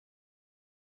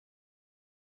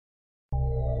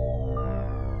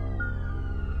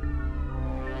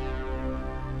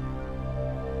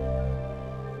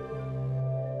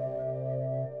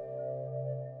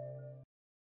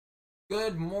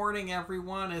Good morning,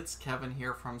 everyone. It's Kevin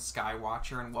here from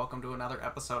Skywatcher, and welcome to another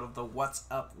episode of the What's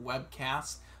Up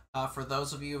webcast. For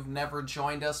those of you who've never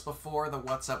joined us before, the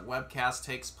What's Up webcast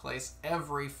takes place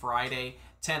every Friday,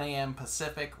 10 a.m.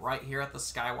 Pacific, right here at the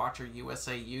Skywatcher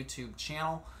USA YouTube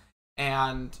channel.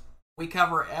 And we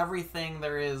cover everything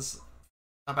there is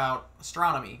about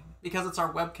astronomy. Because it's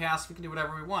our webcast, we can do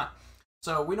whatever we want.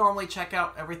 So we normally check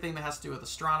out everything that has to do with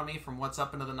astronomy, from what's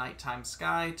up into the nighttime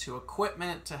sky to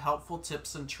equipment to helpful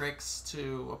tips and tricks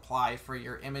to apply for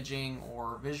your imaging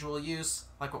or visual use,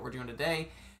 like what we're doing today.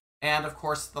 And of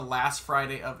course, the last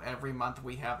Friday of every month,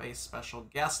 we have a special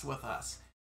guest with us.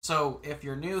 So if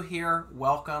you're new here,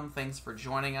 welcome. Thanks for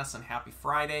joining us, and happy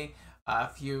Friday.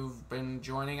 If you've been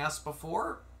joining us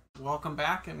before, welcome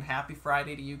back, and happy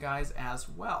Friday to you guys as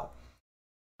well.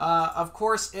 Of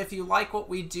course, if you like what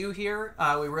we do here,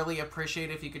 we really appreciate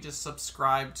if you could just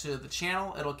subscribe to the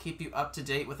channel. It'll keep you up to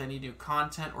date with any new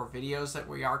content or videos that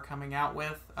we are coming out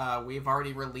with. We've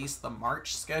already released the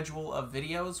March schedule of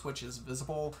videos, which is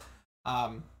visible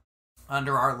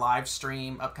under our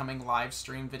upcoming live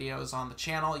stream videos on the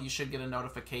channel. You should get a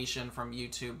notification from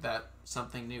YouTube that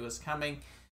something new is coming.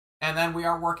 And then we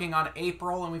are working on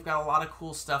April, and we've got a lot of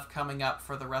cool stuff coming up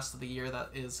for the rest of the year that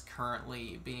is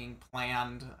currently being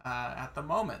planned at the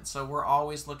moment. So we're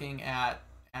always looking at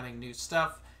adding new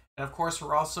stuff. And of course,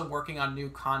 we're also working on new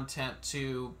content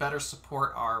to better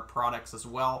support our products as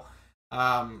well,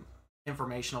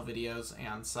 informational videos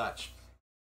and such.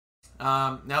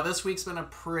 Now, this week's been a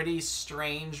pretty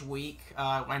strange week.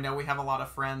 I know we have a lot of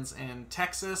friends in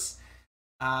Texas.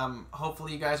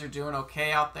 Hopefully you guys are doing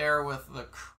okay out there with the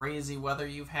crazy weather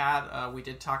you've had. We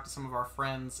did talk to some of our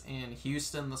friends in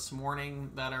Houston this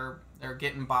morning they're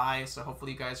getting by, so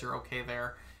hopefully you guys are okay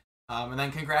there. And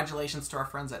then congratulations to our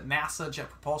friends at NASA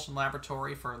Jet Propulsion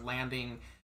Laboratory for landing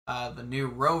the new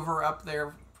rover up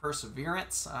there,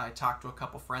 Perseverance. I talked to a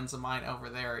couple friends of mine over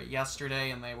there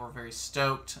yesterday, and they were very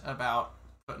stoked about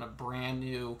putting a brand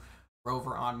new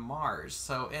rover on Mars.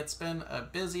 So it's been a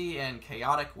busy and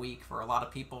chaotic week for a lot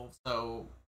of people. So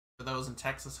for those in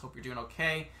Texas, hope you're doing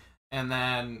okay. And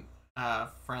then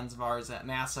friends of ours at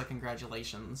NASA,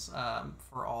 congratulations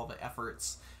for all the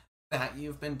efforts that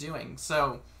you've been doing.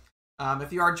 So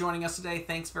if you are joining us today,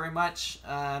 thanks very much.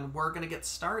 And we're going to get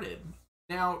started.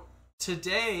 Now,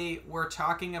 today we're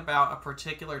talking about a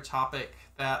particular topic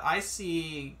that I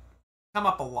see come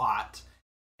up a lot.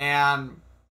 And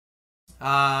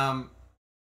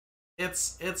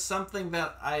it's something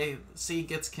that I see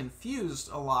gets confused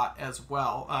a lot as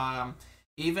well,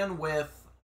 even with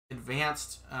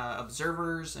advanced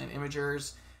observers and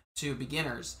imagers to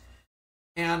beginners,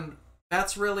 and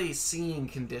that's really seeing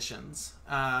conditions.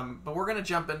 But we're going to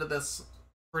jump into this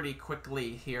pretty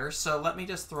quickly here, so let me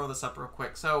just throw this up real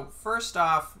quick. So first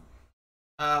off,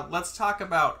 let's talk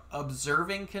about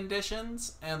observing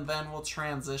conditions, and then we'll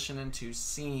transition into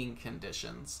seeing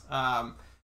conditions.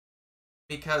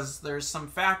 Because there's some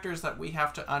factors that we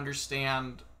have to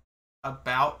understand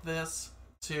about this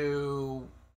to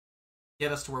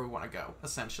get us to where we want to go,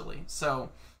 essentially. So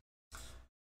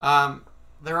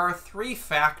there are three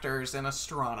factors in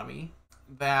astronomy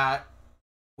that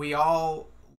we all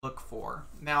look for.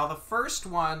 Now, the first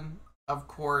one, of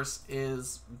course,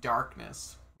 is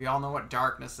darkness. We all know what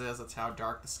darkness is. It's how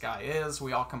dark the sky is.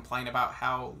 We all complain about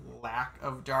how lack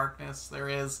of darkness there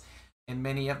is in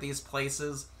many of these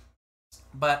places.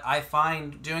 But I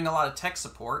find doing a lot of tech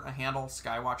support, I handle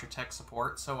Skywatcher tech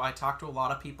support, so I talk to a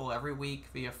lot of people every week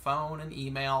via phone and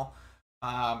email.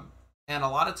 And a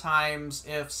lot of times,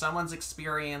 if someone's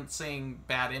experiencing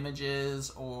bad images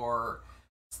or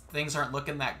things aren't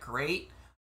looking that great,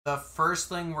 the first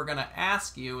thing we're going to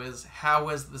ask you is, how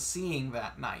was the seeing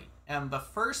that night? And the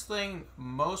first thing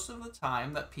most of the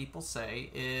time that people say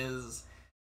is,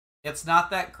 it's not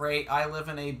that great. I live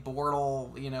in a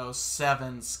Bortle,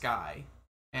 7 sky.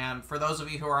 And for those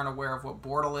of you who aren't aware of what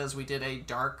Bortle is, we did a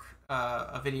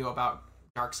video about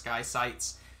dark sky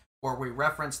sites where we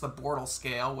referenced the Bortle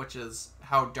scale, which is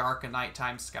how dark a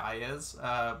nighttime sky is.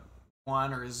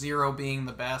 1 or 0 being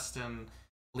the best, and I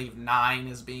believe 9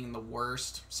 is being the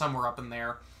worst, somewhere up in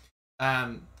there.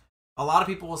 A lot of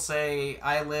people will say,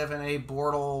 I live in a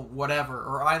Bortle whatever,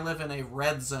 or I live in a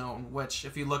red zone, which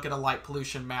if you look at a light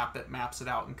pollution map, it maps it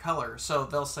out in color. So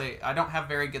they'll say, I don't have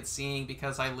very good seeing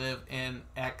because I live in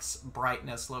X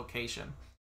brightness location.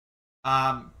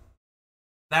 That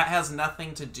has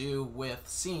nothing to do with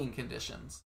seeing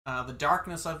conditions. The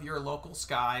darkness of your local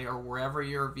sky, or wherever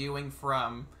you're viewing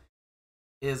from,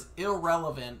 is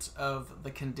irrelevant of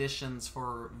the conditions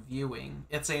for viewing.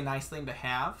 It's a nice thing to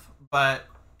have, but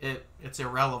it's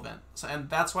irrelevant. So, and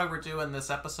that's why we're doing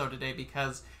this episode today,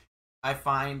 because I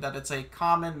find that it's a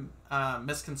common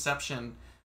misconception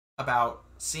about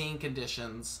seeing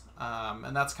conditions,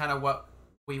 and that's kind of what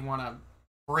we want to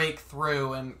break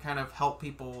through and kind of help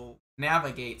people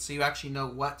navigate so you actually know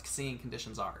what seeing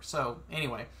conditions are. So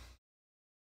anyway,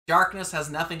 darkness has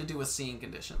nothing to do with seeing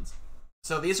conditions.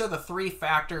 So these are the three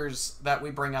factors that we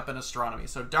bring up in astronomy.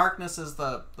 So darkness is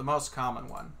the most common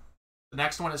one. The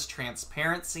next one is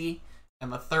transparency,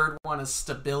 and the third one is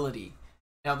stability.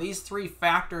 Now these three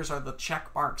factors are the check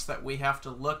marks that we have to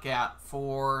look at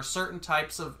for certain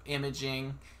types of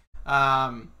imaging,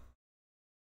 certain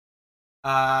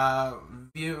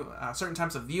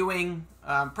types of viewing,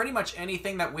 pretty much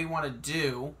anything that we want to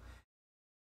do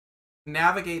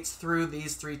navigates through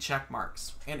these three check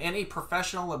marks. And any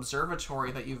professional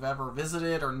observatory that you've ever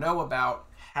visited or know about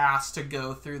has to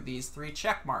go through these three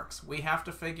check marks. We have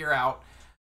to figure out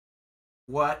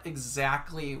what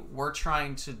exactly we're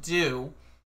trying to do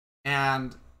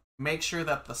and make sure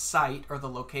that the site or the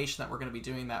location that we're going to be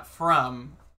doing that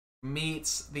from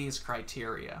meets these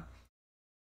criteria.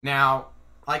 Now,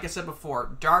 like I said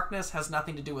before, darkness has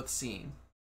nothing to do with seeing.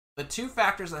 The two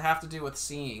factors that have to do with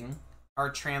seeing are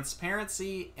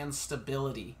transparency and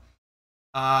stability.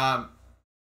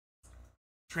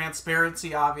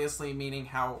 Transparency, obviously, meaning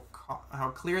how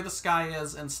clear the sky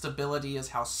is, and stability is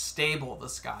how stable the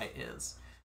sky is.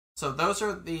 So those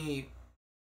are the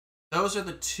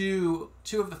two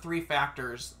of the three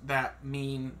factors that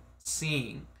mean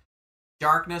seeing.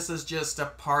 Darkness is just a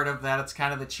part of that. It's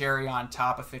kind of the cherry on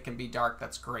top. If it can be dark,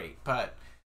 that's great. But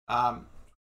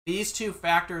these two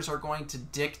factors are going to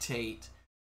dictate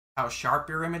how sharp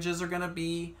your images are going to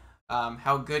be,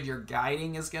 how good your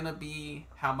guiding is going to be,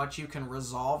 how much you can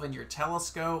resolve in your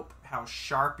telescope, how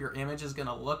sharp your image is going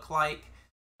to look like.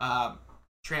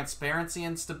 Transparency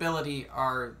and stability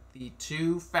are the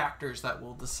two factors that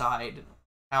will decide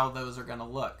how those are going to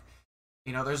look.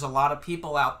 You know, there's a lot of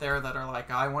people out there that are like,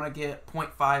 I want to get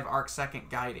 0.5 arc second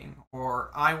guiding,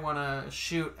 or I want to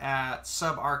shoot at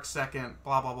sub arc second,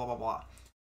 blah, blah, blah, blah, blah.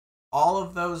 All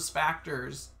of those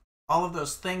factors, all of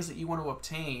those things that you want to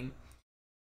obtain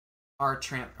are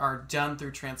done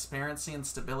through transparency and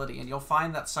stability. And you'll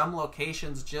find that some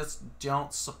locations just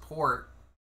don't support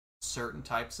certain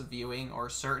types of viewing or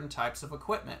certain types of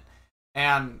equipment.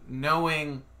 And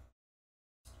knowing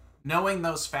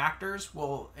those factors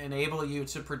will enable you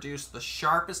to produce the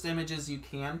sharpest images you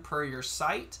can per your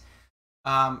site,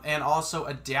 and also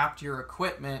adapt your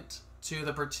equipment to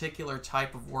the particular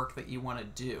type of work that you want to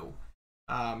do.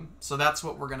 So that's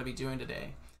what we're going to be doing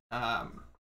today, and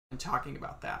talking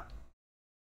about that.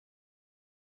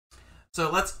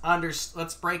 So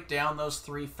let's break down those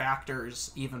three factors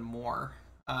even more,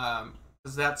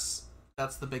 because that's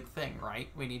the big thing, right?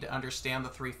 We need to understand the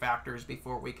three factors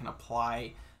before we can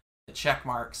apply the check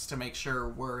marks to make sure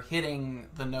we're hitting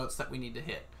the notes that we need to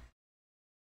hit.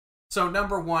 So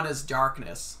number one is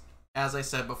darkness, as I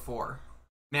said before.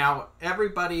 Now,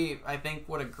 everybody, I think,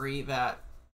 would agree that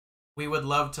we would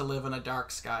love to live in a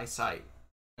dark sky site.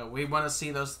 You know, we want to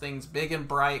see those things big and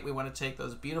bright. We want to take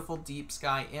those beautiful deep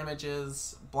sky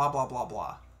images, blah, blah, blah,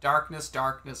 blah. Darkness,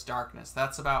 darkness, darkness.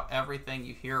 That's about everything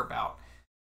you hear about.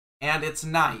 And it's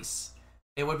nice.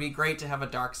 It would be great to have a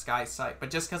dark sky site,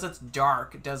 but just because it's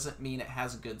dark doesn't mean it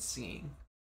has good seeing.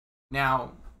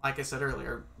 Now, like I said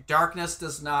earlier, darkness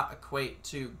does not equate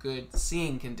to good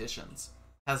seeing conditions.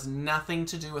 It has nothing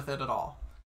to do with it at all.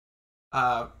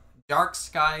 Dark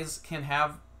sites can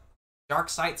have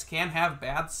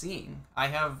bad seeing.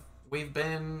 We've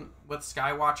been with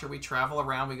Skywatcher, we travel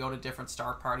around, we go to different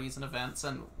star parties and events,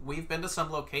 and we've been to some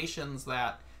locations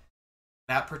that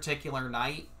particular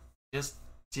night just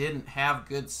didn't have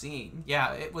good seeing.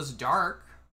 Yeah, it was dark,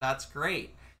 that's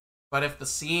great. But if the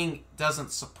seeing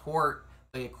doesn't support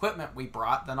the equipment we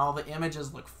brought, then all the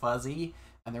images look fuzzy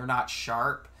and they're not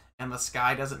sharp, and the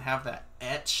sky doesn't have that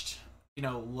etched,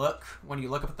 look when you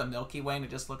look up at the Milky Way and it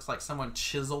just looks like someone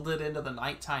chiseled it into the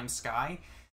nighttime sky.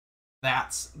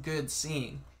 That's good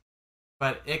seeing.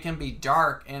 But it can be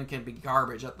dark and can be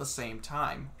garbage at the same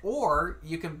time. Or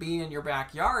you can be in your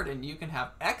backyard and you can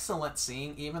have excellent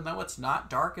seeing even though it's not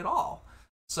dark at all.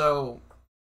 So,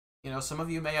 some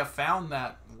of you may have found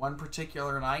that one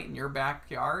particular night in your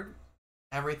backyard,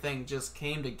 everything just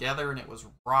came together and it was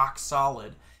rock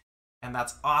solid. And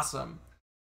that's awesome.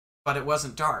 But it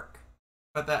wasn't dark.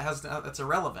 But that's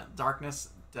irrelevant. Darkness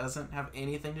doesn't have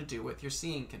anything to do with your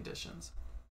seeing conditions.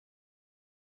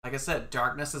 Like I said,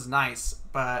 darkness is nice,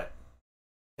 but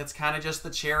it's kind of just the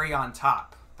cherry on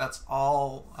top. That's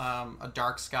all a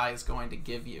dark sky is going to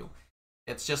give you.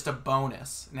 It's just a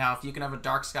bonus. Now, if you can have a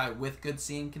dark sky with good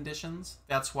seeing conditions,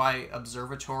 that's why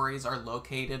observatories are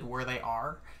located where they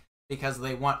are, because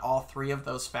they want all three of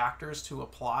those factors to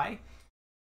apply.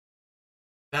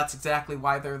 That's exactly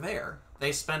why they're there.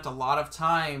 They spent a lot of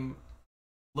time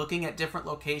looking at different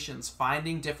locations,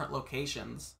 finding different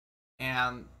locations,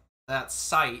 and that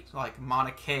site, like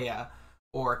Mauna Kea,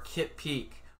 or Kitt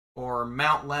Peak, or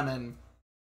Mount Lemmon,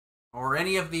 or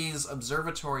any of these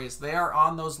observatories, they are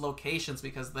on those locations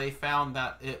because they found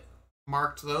that it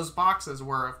marked those boxes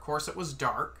where, of course, it was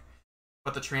dark,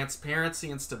 but the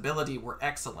transparency and stability were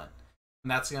excellent. And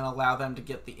that's going to allow them to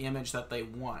get the image that they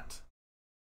want.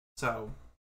 So,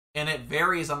 and it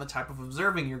varies on the type of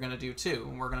observing you're going to do too.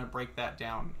 And we're going to break that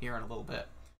down here in a little bit.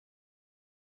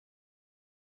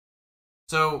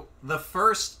 So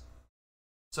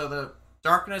the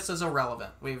darkness is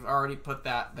irrelevant. We've already put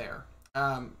that there.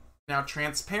 Now,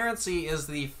 transparency is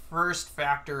the first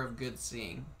factor of good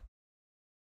seeing.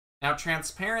 Now,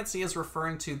 transparency is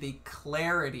referring to the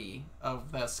clarity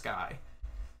of the sky.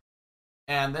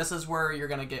 And this is where you're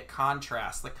going to get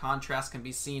contrast. The contrast can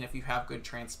be seen if you have good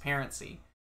transparency.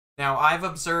 Now, I've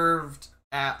observed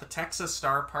at the Texas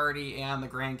Star Party and the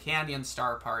Grand Canyon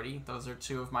Star Party. Those are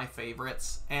two of my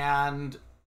favorites. And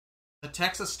the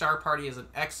Texas Star Party is an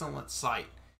excellent site.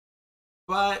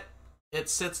 But it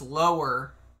sits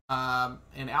lower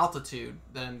in altitude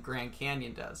than Grand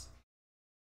Canyon does.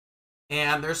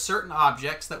 And there's certain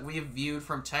objects that we've viewed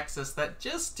from Texas that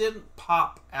just didn't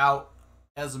pop out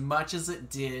as much as it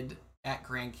did at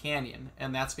Grand Canyon,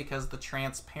 and that's because the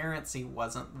transparency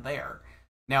wasn't there.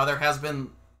 Now there has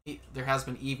been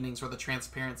evenings where the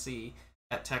transparency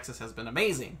at Texas has been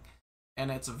amazing,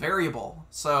 and it's variable,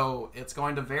 so it's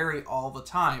going to vary all the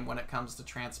time when it comes to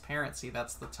transparency.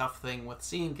 That's the tough thing with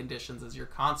seeing conditions, is you're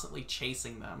constantly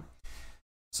chasing them.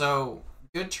 So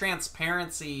good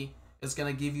transparency is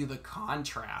going to give you the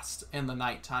contrast in the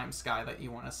nighttime sky that you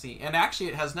want to see. And actually,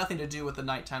 it has nothing to do with the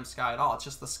nighttime sky at all. It's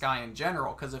just the sky in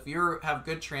general. Because if you have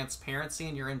good transparency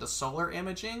and you're into solar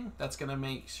imaging, that's going to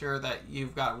make sure that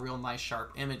you've got real nice,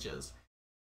 sharp images.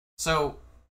 So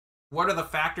what are the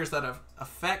factors that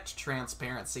affect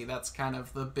transparency? That's kind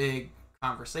of the big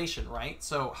conversation, right?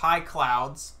 So high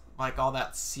clouds, like all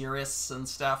that cirrus and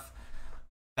stuff,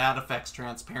 that affects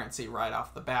transparency right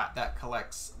off the bat. That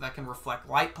can reflect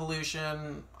light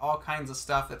pollution, all kinds of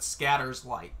stuff. It scatters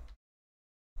light.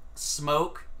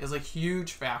 Smoke is a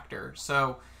huge factor.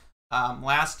 So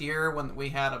last year when we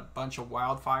had a bunch of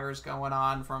wildfires going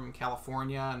on from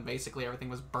California and basically everything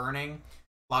was burning,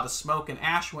 a lot of smoke and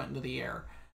ash went into the air.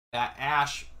 That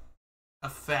ash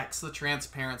affects the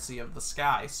transparency of the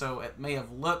sky. So it may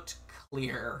have looked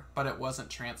clear, but it wasn't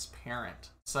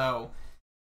transparent. So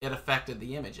it affected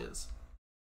the images.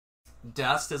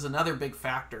 Dust is another big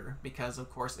factor because,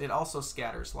 of course, it also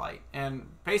scatters light. And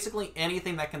basically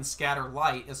anything that can scatter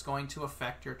light is going to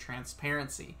affect your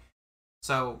transparency.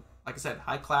 So, like I said,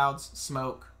 high clouds,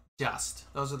 smoke, dust.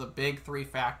 Those are the big three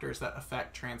factors that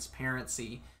affect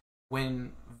transparency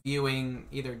when viewing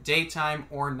either daytime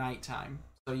or nighttime.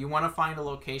 So you want to find a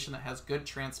location that has good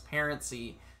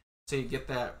transparency so you get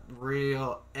that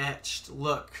real etched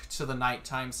look to the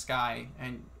nighttime sky,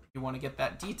 and you want to get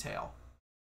that detail.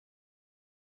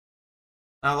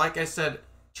 Now, like I said,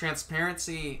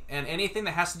 transparency and anything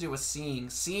that has to do with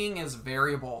seeing is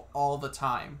variable all the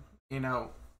time. You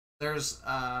know, there's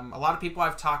a lot of people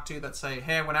I've talked to that say,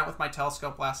 hey, I went out with my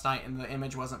telescope last night and the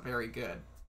image wasn't very good.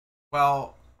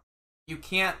 Well, you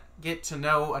can't get to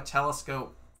know a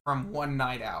telescope from one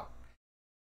night out.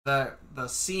 The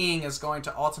seeing is going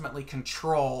to ultimately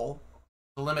control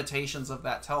the limitations of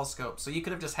that telescope. So you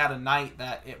could have just had a night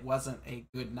that it wasn't a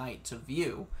good night to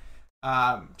view.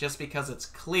 Just because it's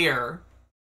clear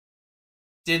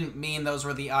didn't mean those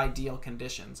were the ideal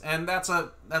conditions. And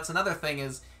that's another thing,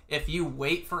 is if you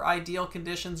wait for ideal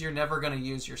conditions, you're never going to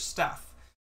use your stuff.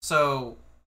 So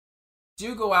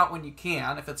do go out when you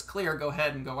can. If it's clear, go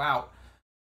ahead and go out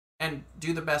and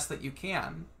do the best that you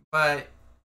can. But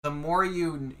the more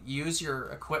you use your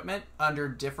equipment under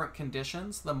different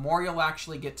conditions, the more you'll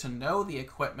actually get to know the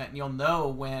equipment, and you'll know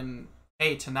when,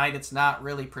 hey, tonight it's not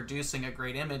really producing a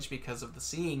great image because of the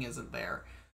seeing isn't there.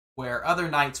 Where other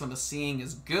nights when the seeing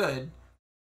is good,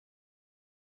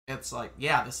 it's like,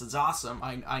 yeah, this is awesome.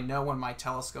 I know when my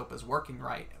telescope is working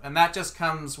right. And that just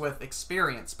comes with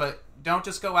experience. But don't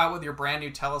just go out with your brand new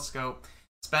telescope,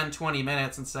 spend 20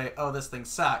 minutes and say, oh, this thing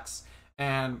sucks,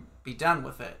 and be done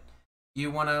with it. You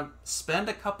want to spend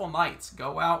a couple nights.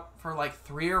 Go out for like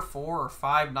 3 or 4 or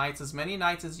 5 nights, as many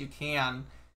nights as you can,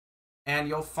 and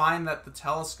you'll find that the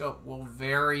telescope will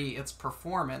vary its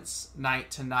performance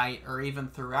night to night, or even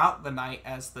throughout the night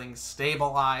as things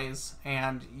stabilize,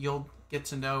 and you'll get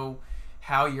to know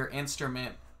how your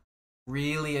instrument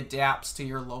really adapts to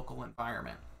your local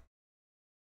environment.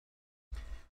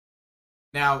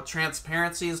 Now,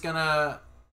 transparency is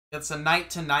it's a night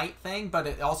to night thing, but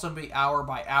it also be hour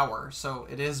by hour. So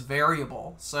it is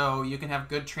variable. So you can have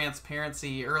good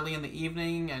transparency early in the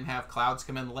evening and have clouds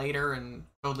come in later and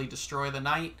totally destroy the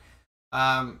night.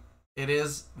 It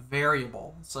is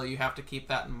variable. So you have to keep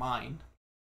that in mind.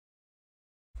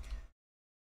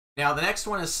 Now, the next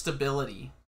one is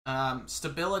stability.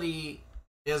 Stability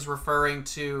is referring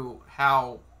to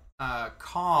how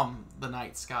calm the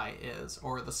night sky is,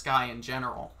 or the sky in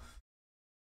general.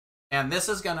 And this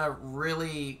is going to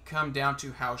really come down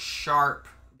to how sharp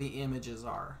the images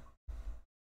are.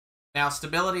 Now,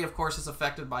 stability, of course, is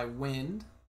affected by wind.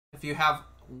 If you have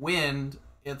wind,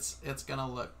 it's going to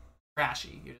look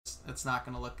trashy. It's not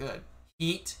going to look good.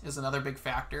 Heat is another big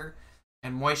factor,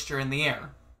 and moisture in the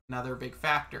air, another big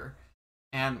factor.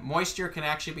 And moisture can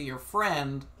actually be your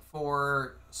friend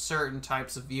for certain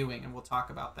types of viewing, and we'll talk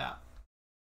about that.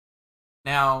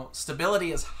 Now,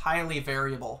 stability is highly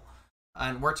variable,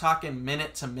 and we're talking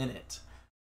minute to minute.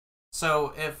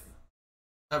 So if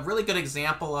a really good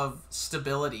example of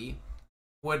stability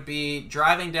would be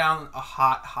driving down a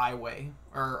hot highway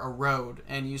or a road,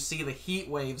 and you see the heat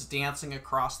waves dancing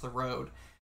across the road,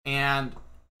 and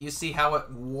you see how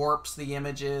it warps the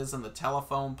images, and the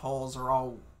telephone poles are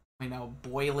all,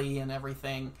 boily and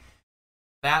everything.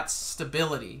 That's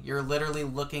stability. You're literally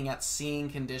looking at seeing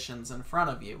conditions in front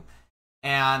of you.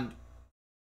 And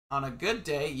on a good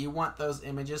day, you want those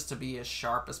images to be as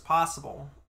sharp as possible.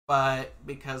 But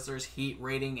because there's heat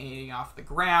radiating off the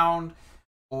ground,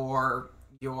 or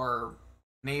your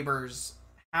neighbor's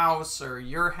house, or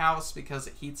your house because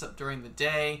it heats up during the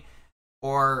day,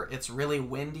 or it's really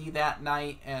windy that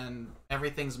night and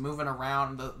everything's moving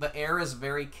around, the air is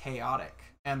very chaotic.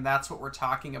 And that's what we're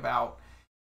talking about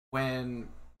when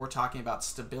we're talking about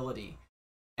stability.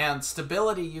 And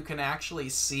stability, you can actually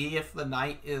see if the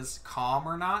night is calm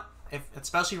or not,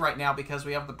 especially right now, because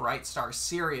we have the bright star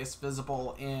Sirius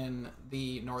visible in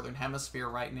the northern hemisphere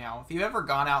right now. If you've ever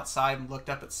gone outside and looked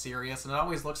up at Sirius, and it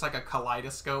always looks like a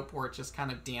kaleidoscope where it's just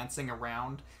kind of dancing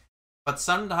around. But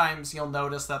sometimes you'll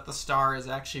notice that the star is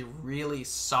actually really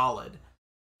solid,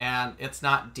 and it's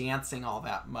not dancing all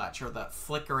that much, or that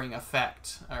flickering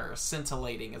effect, or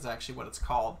scintillating is actually what it's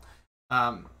called.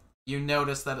 You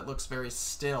notice that it looks very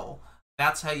still.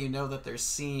 That's how you know that their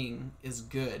seeing is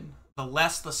good. The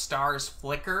less the stars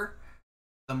flicker,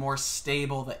 the more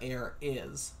stable the air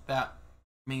is. That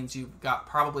means you've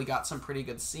probably got some pretty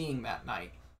good seeing that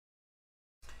night.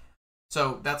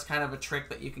 So that's kind of a trick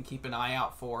that you can keep an eye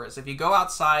out for, is if you go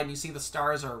outside and you see the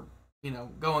stars are,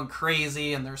 going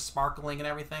crazy and they're sparkling and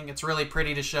everything, it's really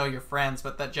pretty to show your friends,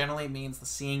 but that generally means the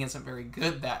seeing isn't very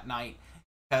good that night,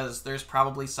 because there's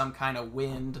probably some kind of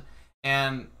wind,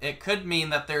 and it could mean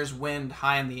that there's wind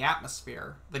high in the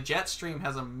atmosphere. The jet stream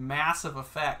has a massive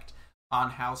effect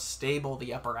on how stable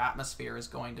the upper atmosphere is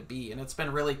going to be, and it's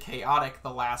been really chaotic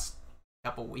the last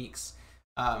couple weeks,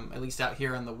 at least out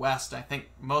here in the West. I think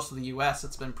most of the US,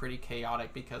 it's been pretty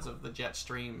chaotic because of the jet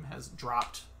stream has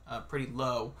dropped pretty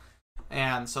low,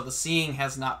 and so the seeing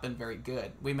has not been very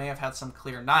good. We may have had some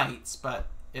clear nights, but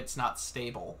it's not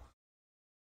stable.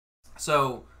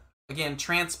 So again,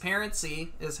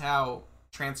 transparency is how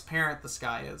transparent the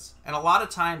sky is. And a lot of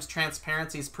times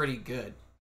transparency is pretty good.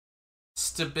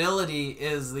 Stability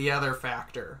is the other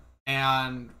factor.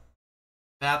 And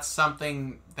that's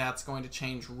something that's going to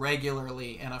change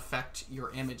regularly and affect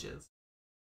your images.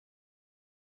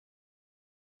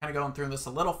 Kind of going through this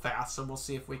a little fast, so we'll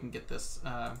see if we can get this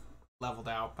leveled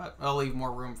out, but I'll leave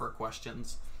more room for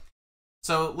questions.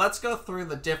 So let's go through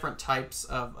the different types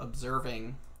of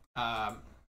observing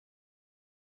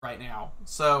right now.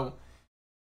 So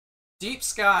deep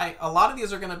sky, a lot of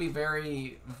these are going to be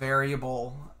very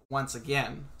variable once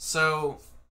again. So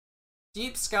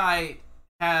deep sky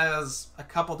has a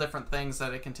couple different things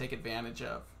that it can take advantage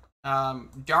of.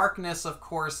 Darkness, of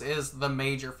course, is the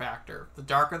major factor. The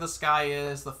darker the sky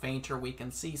is, the fainter we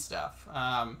can see stuff.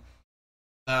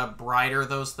 The brighter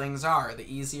those things are, the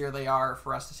easier they are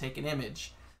for us to take an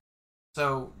image.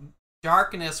 So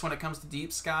darkness, when it comes to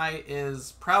deep sky,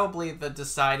 is probably the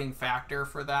deciding factor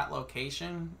for that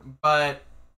location, but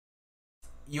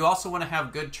you also want to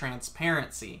have good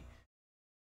transparency.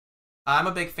 I'm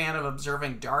a big fan of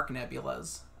observing dark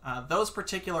nebulas. Those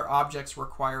particular objects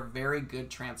require very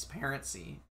good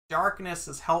transparency. Darkness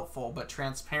is helpful, but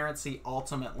transparency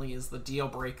ultimately is the deal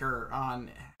breaker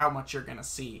on how much you're going to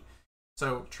see.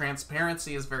 So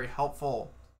transparency is very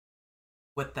helpful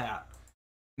with that.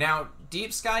 Now,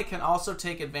 deep sky can also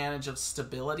take advantage of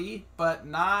stability, but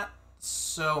not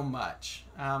so much.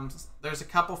 There's a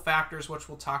couple factors which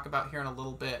we'll talk about here in a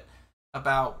little bit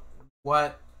about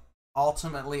what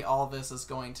ultimately all this is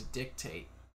going to dictate.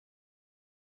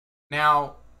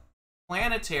 Now,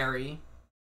 planetary,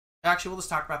 actually we'll just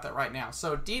talk about that right now.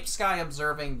 So deep sky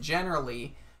observing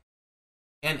generally,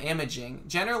 and imaging,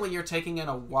 generally you're taking in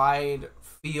a wide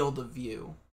field of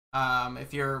view.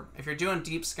 If you're doing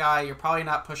deep sky, you're probably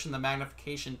not pushing the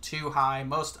magnification too high.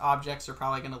 Most objects are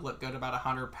probably going to look good about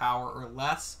 100 power or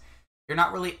less. You're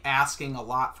not really asking a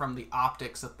lot from the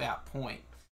optics at that point.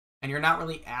 And you're not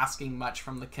really asking much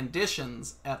from the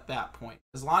conditions at that point.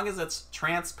 As long as it's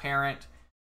transparent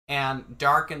and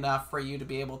dark enough for you to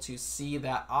be able to see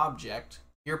that object,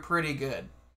 you're pretty good.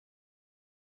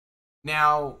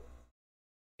 Now,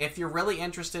 if you're really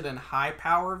interested in high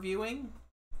power viewing,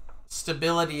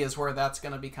 stability is where that's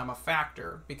going to become a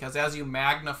factor, because as you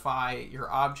magnify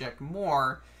your object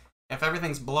more, if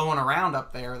everything's blowing around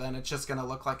up there, then it's just going to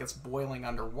look like it's boiling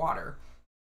underwater.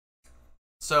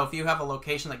 So if you have a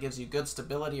location that gives you good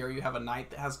stability, or you have a night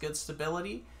that has good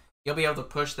stability, you'll be able to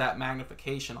push that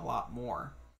magnification a lot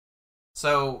more.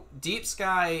 So deep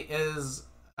sky is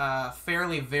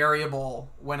fairly variable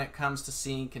when it comes to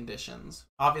seeing conditions.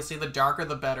 Obviously, the darker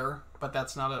the better, but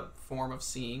that's not a form of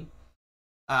seeing.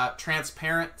 Good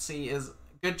transparency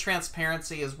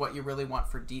is what you really want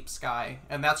for deep sky,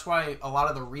 and that's why a lot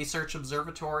of the research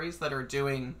observatories that are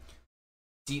doing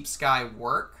deep sky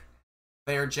work,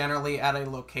 they are generally at a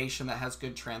location that has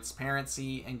good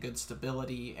transparency and good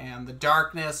stability, and the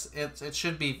darkness, it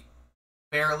should be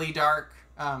fairly dark,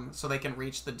 so they can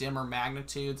reach the dimmer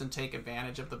magnitudes and take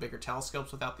advantage of the bigger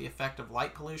telescopes without the effect of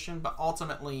light pollution. But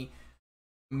ultimately,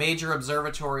 major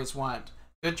observatories want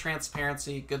good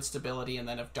transparency, good stability, and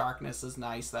then if darkness is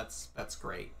nice, that's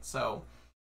great. So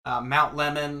Mount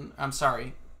Wilson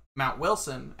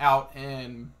out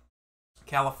in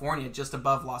California, just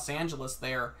above Los Angeles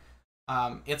there,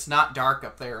 it's not dark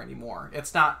up there anymore.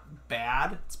 It's not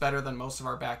bad. It's better than most of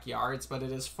our backyards, but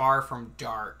it is far from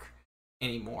dark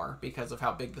anymore because of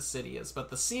how big the city is. But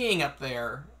the seeing up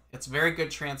there, it's very good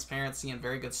transparency and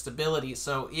very good stability.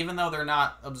 So even though they're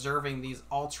not observing these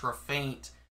ultra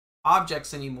faint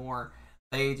objects anymore,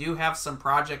 they do have some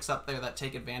projects up there that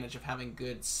take advantage of having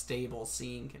good stable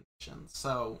seeing conditions.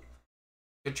 So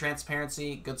good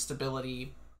transparency, good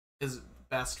stability is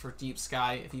best for deep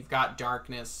sky. If you've got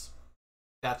darkness,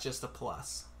 that's just a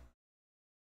plus.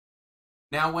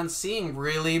 Now, when seeing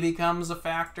really becomes a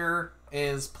factor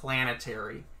is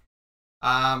planetary.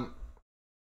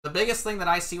 The biggest thing that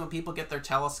I see when people get their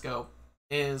telescope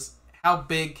is, how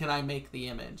big can I make the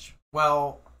image?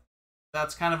 Well,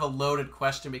 that's kind of a loaded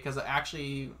question, because it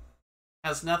actually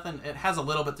has nothing, it has a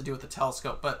little bit to do with the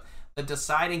telescope, but the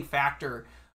deciding factor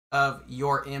of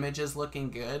your images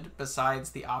looking good,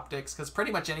 besides the optics, because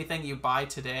pretty much anything you buy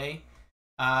today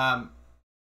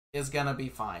is gonna be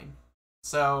fine.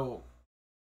 So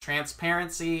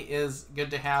transparency is good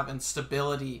to have, and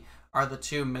stability are the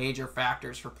two major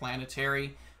factors for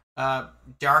planetary.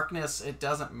 Darkness, it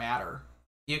doesn't matter.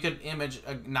 You could image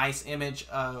a nice image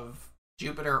of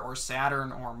Jupiter or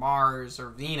Saturn or Mars or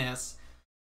Venus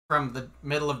from the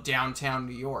middle of downtown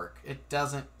New York. It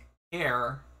doesn't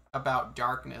care about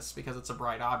darkness because it's a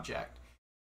bright object.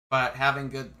 But having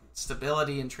good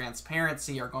stability and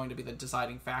transparency are going to be the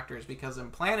deciding factors, because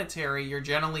in planetary, you're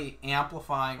generally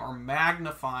amplifying or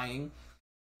magnifying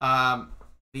the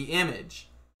image.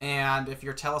 And if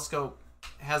your telescope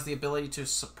has the ability to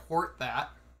support that,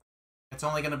 it's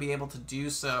only going to be able to do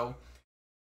so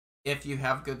if you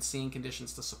have good seeing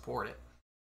conditions to support it.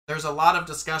 There's a lot of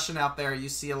discussion out there. You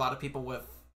see a lot of people with,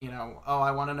 oh, I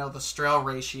want to know the Strehl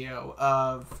ratio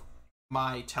of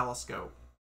my telescope,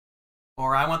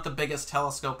 or I want the biggest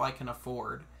telescope I can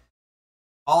afford.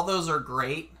 All those are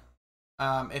great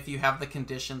if you have the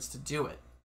conditions to do it.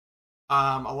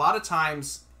 A lot of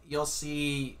times you'll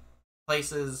see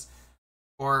places,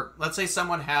 or let's say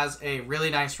someone has a really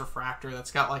nice refractor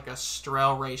that's got like a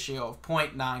Strehl ratio of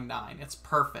 0.99. It's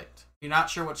perfect. If you're not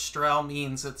sure what Strehl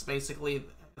means, it's basically,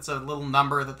 it's a little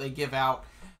number that they give out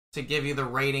to give you the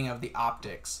rating of the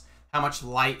optics, how much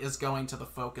light is going to the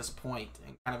focus point,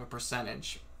 and kind of a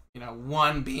percentage.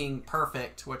 1 being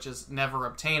perfect, which is never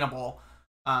obtainable.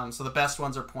 So the best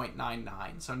ones are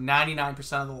 0.99. So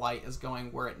 99% of the light is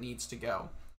going where it needs to go.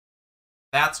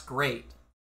 That's great.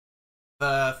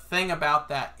 The thing about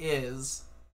that is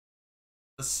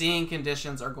the seeing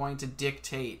conditions are going to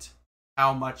dictate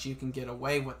how much you can get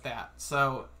away with that.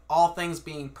 So all things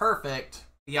being perfect,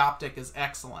 the optic is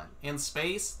excellent. In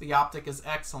space, the optic is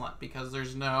excellent because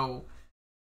there's no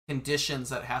conditions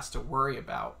that it has to worry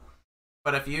about.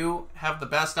 But if you have the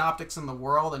best optics in the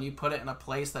world and you put it in a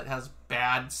place that has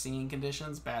bad seeing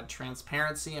conditions, bad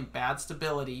transparency, and bad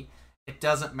stability, it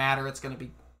doesn't matter. It's going to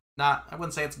be not, I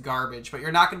wouldn't say it's garbage, but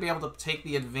you're not going to be able to take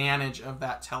the advantage of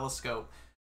that telescope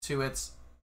to its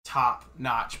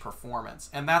top-notch performance.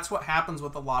 And that's what happens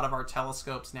with a lot of our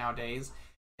telescopes nowadays,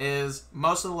 is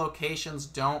most of the locations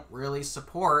don't really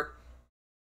support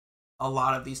a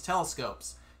lot of these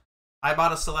telescopes. I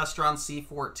bought a Celestron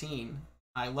C14.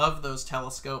 I love those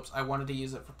telescopes. I wanted to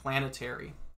use it for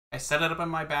planetary. I set it up in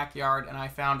my backyard, and I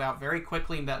found out very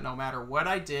quickly that no matter what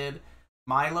I did,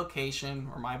 my location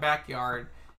or my backyard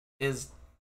is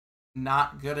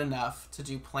not good enough to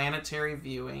do planetary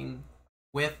viewing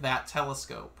with that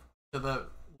telescope to the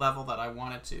level that I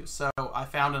wanted to. So I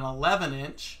found an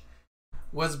 11-inch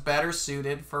was better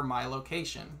suited for my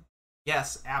location.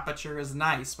 Yes, aperture is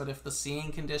nice, but if the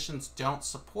seeing conditions don't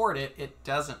support it, it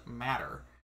doesn't matter.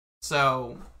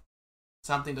 So,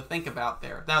 something to think about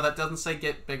there. Now, that doesn't say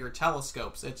get bigger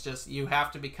telescopes. It's just you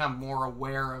have to become more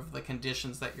aware of the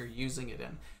conditions that you're using it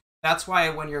in. That's why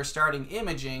when you're starting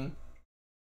imaging,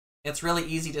 it's really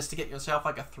easy just to get yourself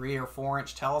like a 3 or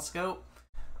 4-inch telescope,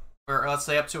 or let's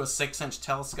say up to a 6-inch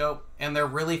telescope, and they're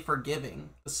really forgiving.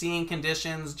 The seeing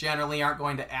conditions generally aren't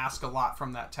going to ask a lot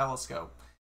from that telescope.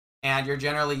 And you're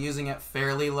generally using it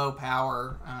fairly low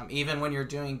power. Even when you're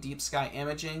doing deep sky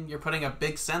imaging, you're putting a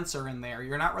big sensor in there.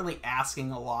 You're not really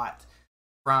asking a lot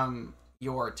from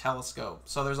your telescope.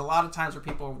 So there's a lot of times where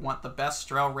people want the best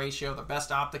Strel ratio, the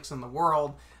best optics in the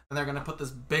world, and they're going to put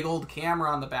this big old camera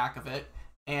on the back of it,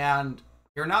 and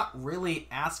you're not really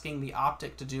asking the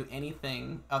optic to do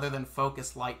anything other than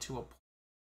focus light to a point.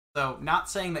 So not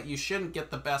saying that you shouldn't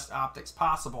get the best optics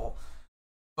possible,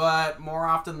 but more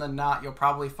often than not, you'll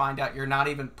probably find out you're not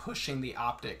even pushing the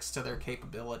optics to their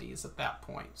capabilities at that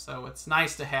point. So it's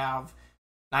nice to have.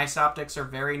 Nice optics are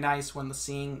very nice when the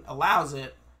seeing allows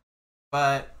it,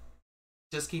 but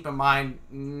just keep in mind,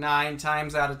 9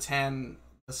 times out of 10,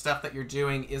 the stuff that you're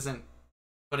doing isn't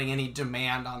putting any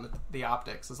demand on the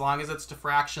optics. As long as it's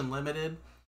diffraction limited,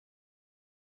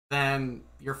 then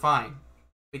you're fine,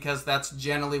 because that's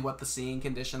generally what the seeing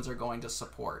conditions are going to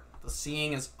support. The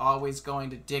seeing is always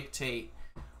going to dictate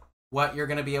what you're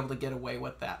going to be able to get away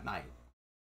with that night.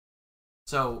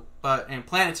 So, but in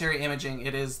planetary imaging,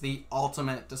 it is the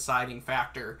ultimate deciding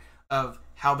factor of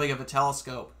how big of a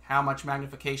telescope, how much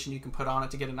magnification you can put on it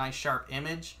to get a nice sharp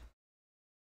image.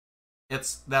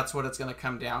 That's what it's going to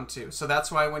come down to. So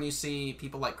that's why when you see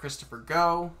people like Christopher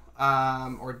Go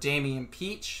or Damian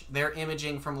Peach, they're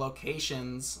imaging from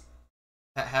locations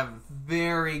that have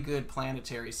very good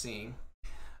planetary seeing.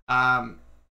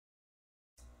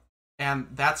 And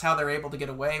that's how they're able to get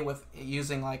away with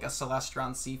using like a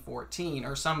Celestron C14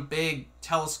 or some big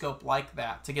telescope like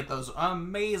that to get those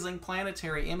amazing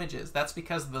planetary images. That's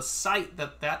because the site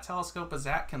that telescope is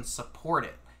at can support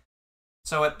it.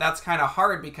 So that's kind of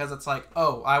hard, because it's like,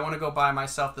 oh, I want to go buy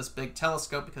myself this big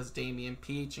telescope because Damian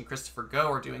Peach and Christopher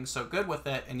Go are doing so good with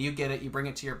it, and you get it, you bring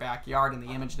it to your backyard, and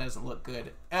the image doesn't look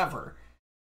good ever.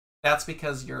 That's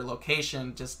because your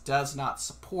location just does not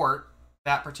support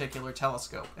that particular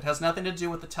telescope. It has nothing to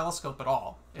do with the telescope at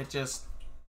all. It just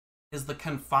is the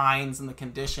confines and the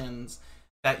conditions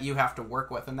that you have to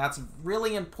work with. And that's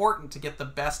really important to get the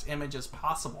best images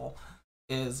possible,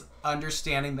 is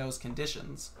understanding those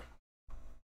conditions.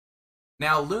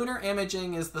 Now, lunar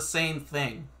imaging is the same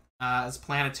thing as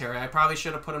planetary. I probably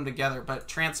should have put them together, but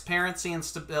transparency and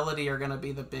stability are going to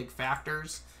be the big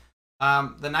factors.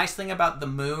 The nice thing about the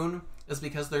moon is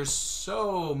because there's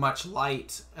so much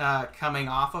light coming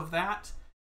off of that,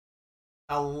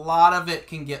 a lot of it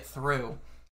can get through.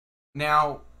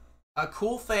 Now, a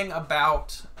cool thing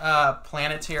about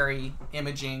planetary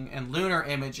imaging and lunar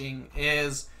imaging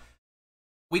is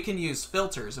we can use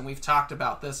filters, and we've talked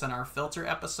about this in our filter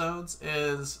episodes.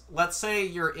 Is, let's say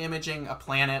you're imaging a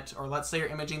planet, or let's say you're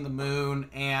imaging the moon,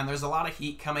 and there's a lot of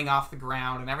heat coming off the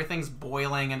ground, and everything's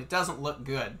boiling, and it doesn't look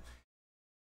good.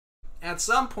 At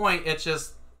some point, it's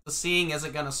just the seeing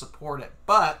isn't going to support it.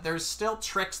 But there's still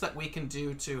tricks that we can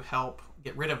do to help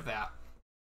get rid of that.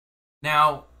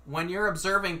 Now, when you're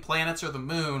observing planets or the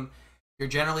moon, you're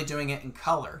generally doing it in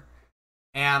color.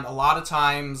 And a lot of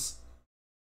times,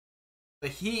 the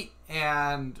heat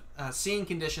and seeing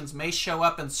conditions may show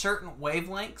up in certain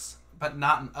wavelengths, but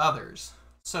not in others.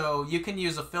 So you can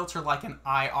use a filter like an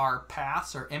IR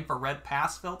pass or infrared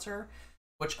pass filter,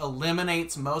 which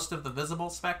eliminates most of the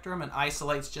visible spectrum and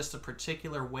isolates just a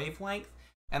particular wavelength.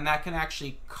 And that can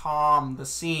actually calm the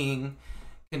seeing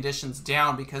conditions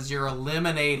down, because you're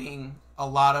eliminating a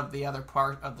lot of the other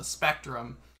part of the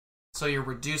spectrum. So you're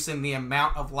reducing the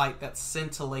amount of light that's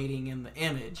scintillating in the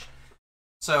image.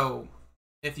 So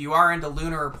if you are into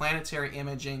lunar or planetary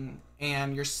imaging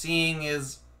and your seeing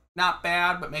is not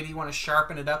bad, but maybe you want to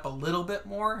sharpen it up a little bit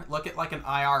more, look at like an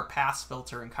IR pass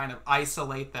filter and kind of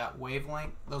isolate that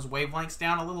wavelength, those wavelengths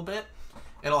down a little bit.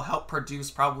 It'll help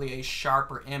produce probably a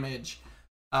sharper image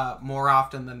more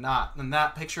often than not. And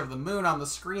that picture of the moon on the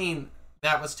screen,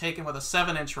 that was taken with a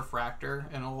 7-inch refractor,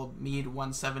 an old Meade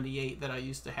 178 that I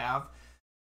used to have,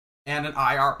 and an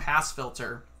IR pass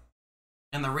filter.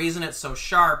 And the reason it's so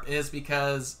sharp is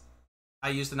because I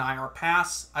used an IR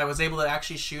pass. I was able to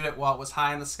actually shoot it while it was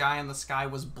high in the sky and the sky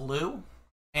was blue.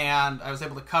 And I was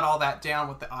able to cut all that down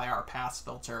with the IR pass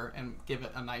filter and give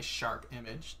it a nice sharp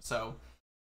image. So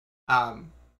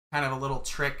kind of a little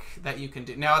trick that you can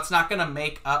do. Now, it's not going to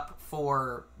make up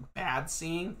for bad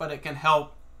seeing, but it can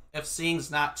help if seeing's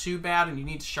not too bad and you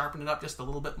need to sharpen it up just a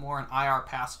little bit more. An IR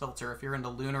pass filter, if you're into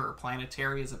lunar or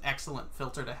planetary, is an excellent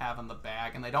filter to have in the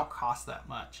bag, and they don't cost that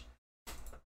much.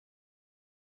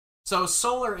 So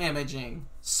solar imaging.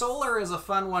 Solar is a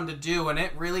fun one to do, and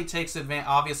it really takes advantage.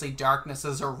 Obviously, darkness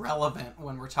is irrelevant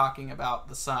when we're talking about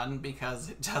the sun because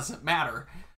it doesn't matter.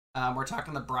 We're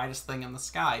talking the brightest thing in the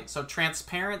sky. So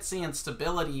transparency and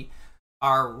stability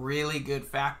are really good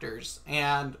factors.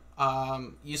 And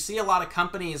you see a lot of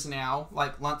companies now,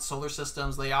 like Lunt Solar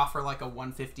Systems, they offer like a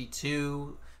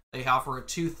 152, they offer a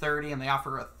 230, and they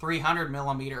offer a 300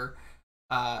 millimeter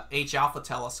H-alpha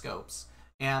telescopes.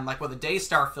 And like with the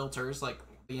Daystar filters, like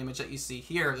the image that you see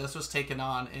here, this was taken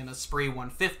on in a Spree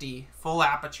 150, full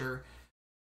aperture.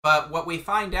 But what we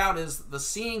find out is the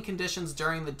seeing conditions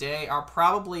during the day are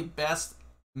probably best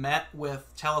met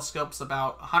with telescopes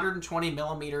about 120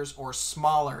 millimeters or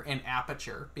smaller in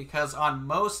aperture, because on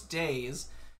most days,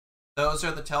 those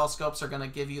are the telescopes that are going to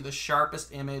give you the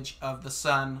sharpest image of the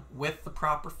sun with the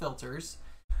proper filters.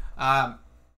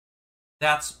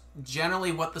 That's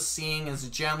generally what the seeing is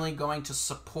generally going to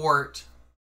support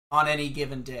on any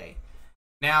given day.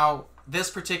 Now,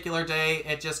 this particular day,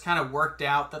 it just kind of worked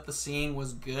out that the seeing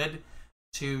was good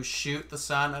to shoot the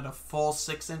sun at a full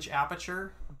 6-inch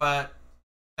aperture, but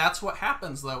that's what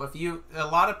happens though. A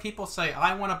lot of people say,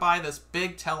 I want to buy this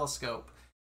big telescope,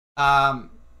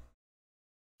 and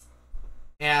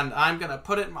I'm going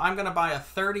to buy a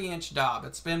 30-inch Dob.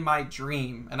 It's been my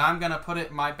dream, and I'm going to put it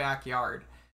in my backyard.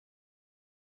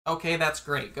 Okay, that's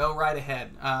great. Go right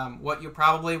ahead. What you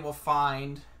probably will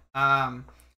find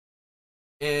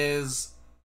is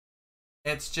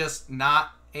it's just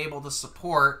not able to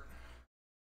support,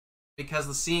 because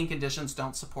the seeing conditions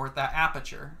don't support that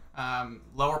aperture.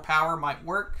 Lower power might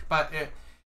work, but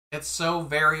it's so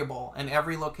variable, and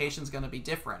every location is going to be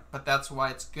different. But that's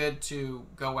why it's good to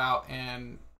go out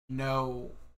and know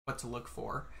what to look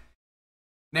for.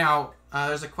 Now,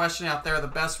 there's a question out there, the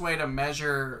best way to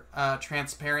measure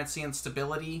transparency and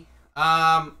stability.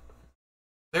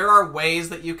 There are ways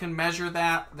that you can measure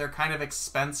that. They're kind of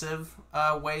expensive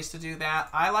ways to do that.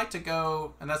 I like to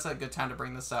go, and that's a good time to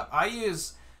bring this up, I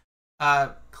use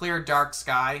clear dark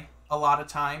sky a lot of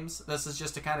times. This is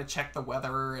just to kind of check the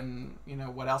weather and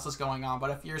what else is going on.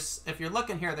 But if you're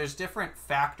looking here, there's different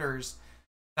factors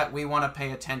that we want to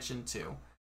pay attention to.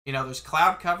 There's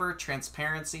cloud cover,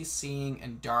 transparency, seeing,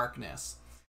 and darkness.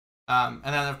 And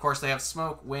then, of course, they have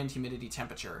smoke, wind, humidity,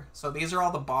 temperature. So these are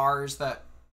all the bars that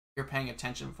you're paying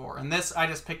attention for. And this, I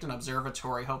just picked an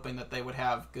observatory hoping that they would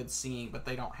have good seeing, but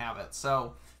they don't have it.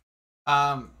 So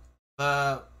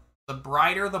the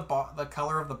brighter the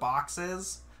color of the box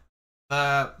is,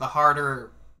 the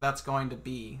harder that's going to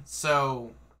be.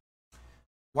 So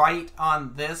white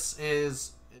on this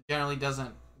generally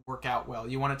doesn't work out well.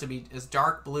 You want it to be as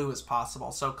dark blue as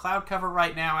possible. So cloud cover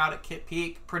right now out at Kitt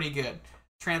Peak, pretty good.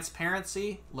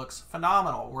 Transparency looks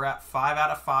phenomenal. We're at 5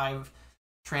 out of 5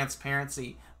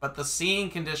 transparency, but the seeing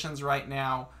conditions right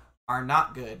now are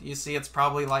not good. You see, it's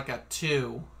probably like a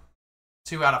 2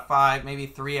 out of 5, maybe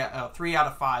 3 out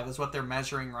of 5 is what they're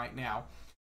measuring right now.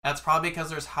 That's probably because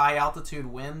there's high altitude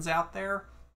winds out there.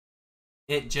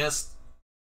 It's just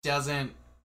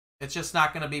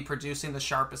not going to be producing the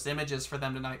sharpest images for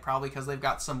them tonight, probably because they've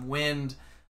got some wind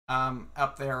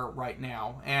up there right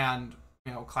now, and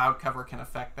cloud cover can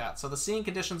affect that. So the seeing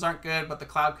conditions aren't good, but the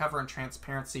cloud cover and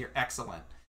transparency are excellent.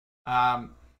 And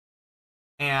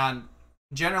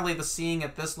generally the seeing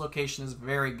at this location is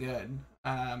very good,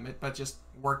 but just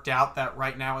worked out that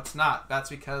right now it's not. That's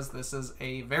because this is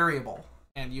a variable,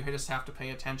 and you just have to pay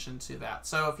attention to that.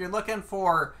 So if you're looking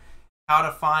for how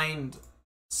to find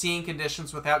seeing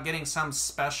conditions without getting some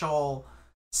special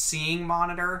seeing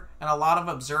monitor, and a lot of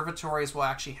observatories will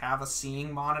actually have a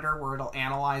seeing monitor where it'll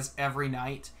analyze every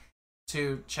night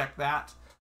to check that.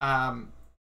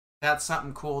 That's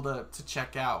something cool to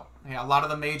check out. Yeah, a lot of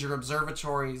the major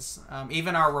observatories,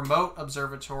 even our remote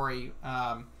observatory,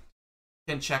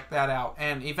 can check that out.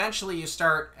 And eventually you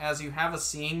start, as you have a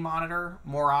seeing monitor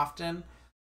more often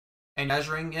and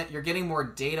measuring it, you're getting more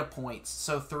data points.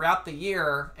 So throughout the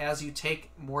year, as you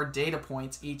take more data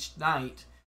points each night,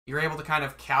 you're able to kind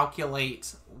of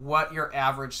calculate what your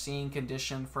average seeing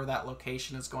condition for that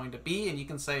location is going to be. And you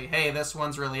can say, hey, this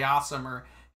one's really awesome, or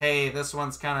hey, this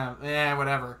one's kind of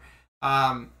whatever.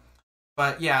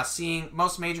 But yeah,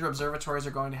 most major observatories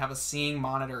are going to have a seeing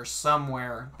monitor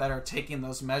somewhere that are taking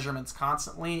those measurements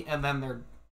constantly, and then they're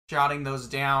jotting those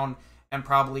down and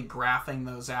probably graphing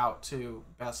those out to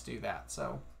best do that.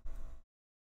 So,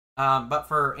 but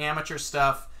for amateur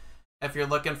stuff, if you're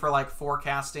looking for like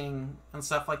forecasting and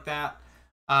stuff like that,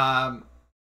 I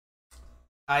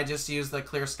just use the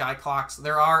Clear Sky Clocks.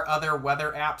 There are other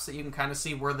weather apps that you can kind of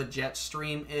see where the jet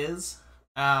stream is.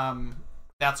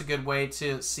 That's a good way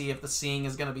to see if the seeing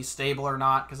is going to be stable or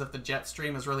not, because if the jet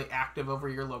stream is really active over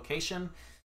your location,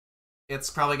 it's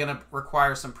probably going to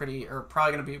require probably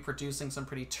going to be producing some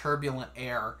pretty turbulent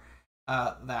air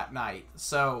that night.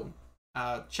 So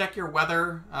check your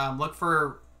weather, look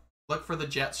for the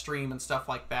jet stream and stuff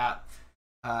like that.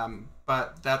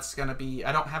 But that's going to be,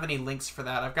 I don't have any links for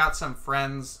that. I've got some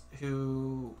friends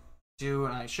who do,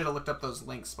 and I should have looked up those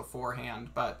links beforehand,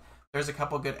 but there's a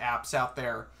couple good apps out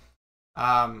there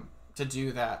to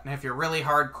do that. And if you're really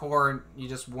hardcore and you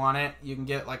just want it, you can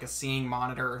get like a seeing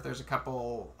monitor. There's a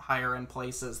couple higher end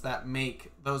places that make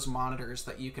those monitors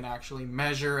that you can actually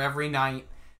measure every night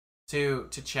to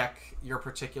check your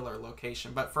particular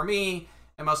location. But for me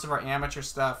and most of our amateur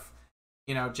stuff,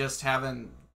 just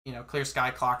having, Clear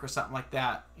Sky Clock or something like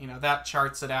that, that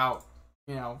charts it out,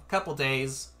 a couple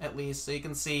days at least, so you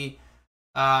can see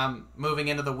moving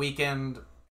into the weekend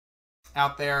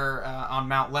out there on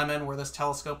Mount Lemmon, where this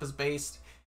telescope is based,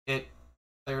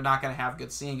 they're not going to have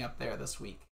good seeing up there this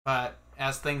week. But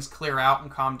as things clear out and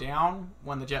calm down,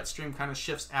 when the jet stream kind of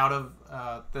shifts out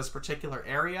of this particular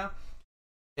area,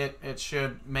 it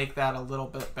should make that a little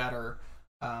bit better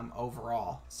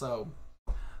overall. So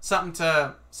something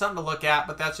to look at,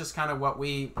 but that's just kind of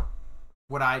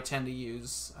what I tend to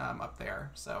use up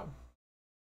there.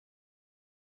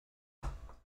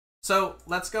 So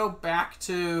let's go back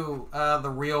to the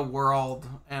real world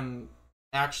and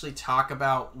actually talk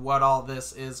about what all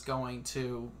this is going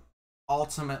to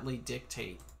ultimately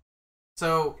dictate.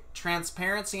 So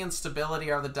transparency and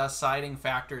stability are the deciding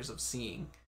factors of seeing.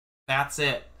 That's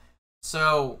it.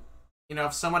 So,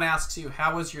 if someone asks you,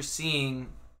 how was your seeing?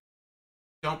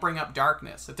 Don't bring up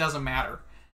darkness. It doesn't matter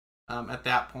at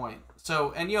that point.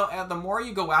 So, and the more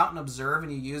you go out and observe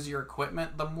and you use your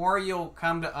equipment, the more you'll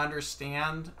come to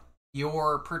understand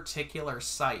your particular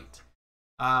site.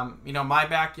 My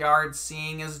backyard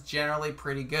seeing is generally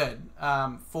pretty good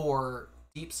for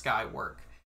deep sky work.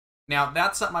 Now,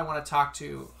 that's something I want to talk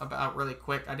to about really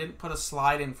quick. I didn't put a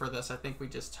slide in for this. I think we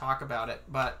just talk about it.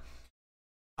 But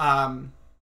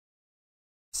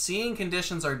seeing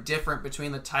conditions are different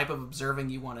between the type of observing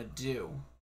you want to do.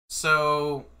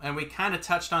 So, and we kind of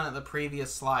touched on it in the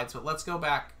previous slides, but let's go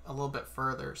back a little bit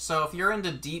further. So if you're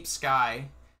into deep sky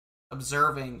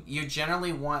observing, you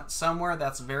generally want somewhere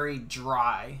that's very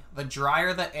dry. The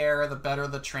drier the air, the better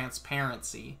the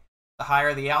transparency. The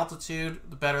higher the altitude,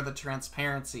 the better the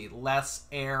transparency. Less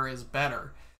air is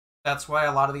better. That's why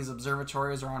a lot of these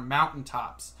observatories are on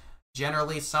mountaintops.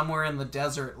 Generally somewhere in the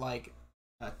desert, like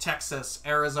Texas,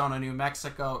 Arizona, New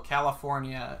Mexico,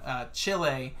 California,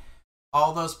 Chile.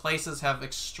 All those places have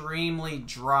extremely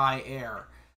dry air.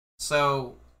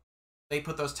 So they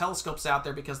put those telescopes out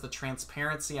there because the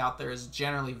transparency out there is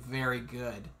generally very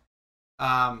good.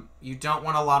 You don't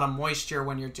want a lot of moisture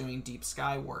when you're doing deep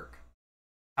sky work.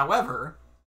 However,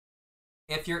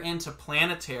 if you're into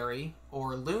planetary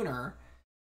or lunar,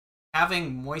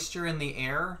 having moisture in the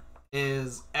air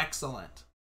is excellent.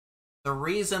 The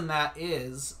reason that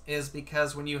is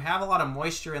because when you have a lot of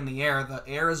moisture in the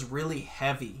air is really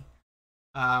heavy.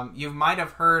 You might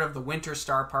have heard of the Winter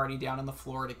Star Party down in the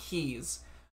Florida Keys.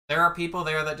 There are people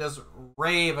there that just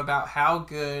rave about how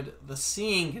good the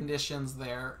seeing conditions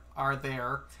there are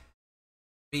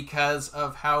because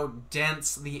of how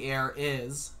dense the air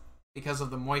is, because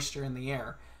of the moisture in the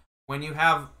air. When you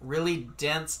have really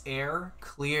dense air,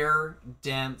 clear,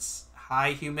 dense,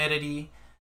 high humidity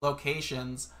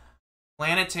locations,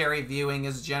 planetary viewing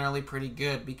is generally pretty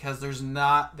good because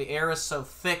the air is so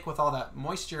thick with all that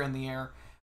moisture in the air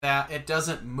that it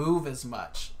doesn't move as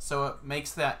much. So it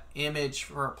makes that image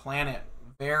for a planet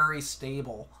very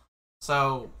stable.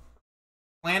 So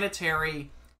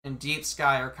planetary and deep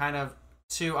sky are kind of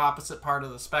two opposite parts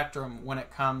of the spectrum when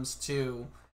it comes to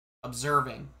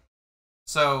observing.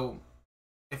 So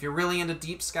if you're really into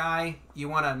deep sky, you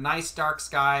want a nice dark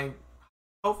sky,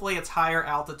 hopefully it's higher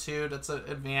altitude. It's an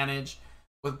advantage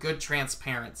with good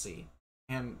transparency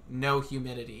and no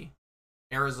humidity.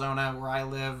 Arizona, where I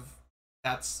live,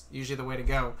 that's usually the way to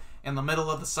go. In the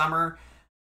middle of the summer,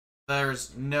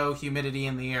 there's no humidity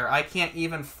in the air. I can't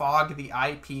even fog the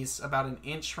eyepiece about an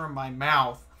inch from my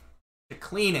mouth to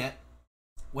clean it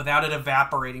without it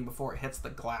evaporating before it hits the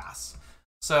glass.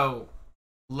 So,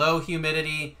 low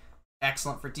humidity,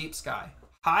 excellent for deep sky.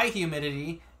 High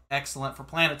humidity, excellent for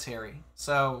planetary.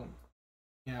 So,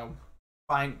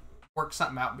 work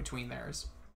something out in between theirs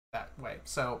that way.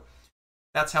 So,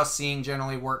 that's how seeing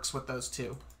generally works with those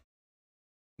two.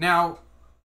 Now,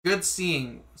 good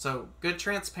seeing, so good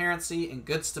transparency and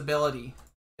good stability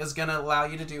is going to allow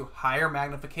you to do higher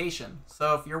magnification.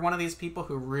 So if you're one of these people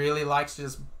who really likes to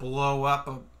just blow up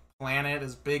a planet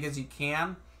as big as you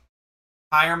can,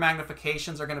 higher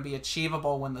magnifications are going to be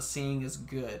achievable when the seeing is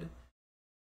good.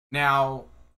 Now,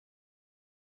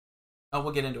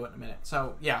 we'll get into it in a minute.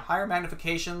 So yeah, higher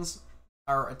magnifications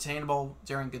are attainable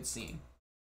during good seeing.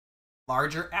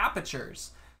 Larger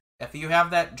apertures. If you have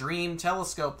that dream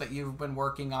telescope that you've been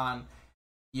working on,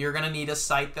 you're going to need a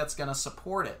sight that's going to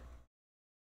support it.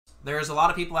 There's a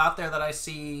lot of people out there that I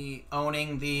see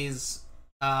owning these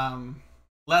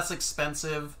less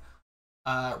expensive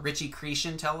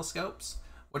Ritchie-Chrétien telescopes,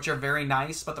 which are very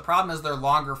nice, but the problem is they're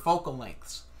longer focal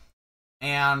lengths.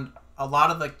 And a lot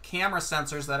of the camera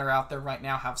sensors that are out there right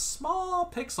now have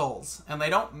small pixels, and they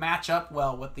don't match up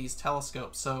well with these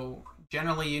telescopes. So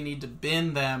generally you need to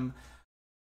bend them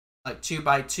like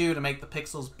 2x2 to make the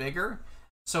pixels bigger,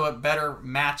 so it better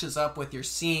matches up with your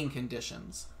seeing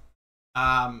conditions.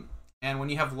 And when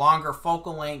you have longer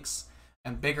focal lengths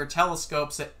and bigger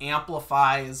telescopes, it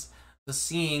amplifies the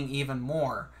seeing even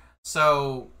more.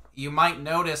 So you might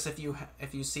notice if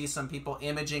you see some people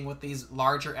imaging with these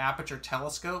larger aperture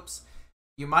telescopes,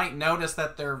 you might notice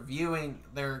that their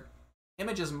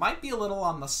images might be a little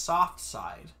on the soft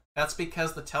side. That's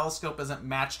because the telescope isn't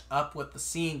matched up with the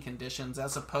seeing conditions,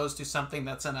 as opposed to something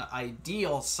that's in an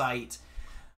ideal sight,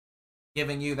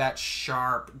 giving you that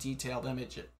sharp, detailed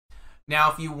image. Now,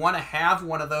 if you want to have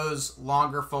one of those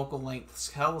longer focal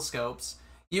length telescopes,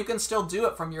 you can still do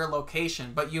it from your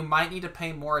location, but you might need to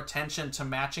pay more attention to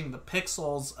matching the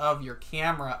pixels of your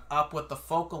camera up with the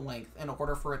focal length in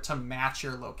order for it to match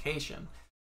your location.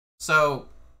 So,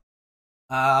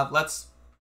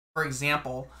 for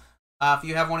example, if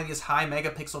you have one of these high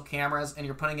megapixel cameras and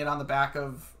you're putting it on the back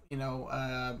of,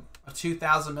 a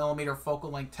 2000 millimeter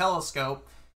focal length telescope,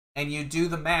 and you do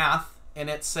the math, and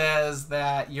it says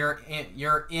that your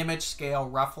image scale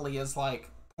roughly is like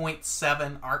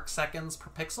 0.7 arc seconds per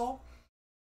pixel,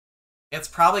 it's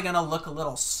probably going to look a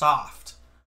little soft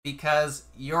because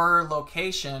your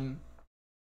location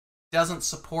doesn't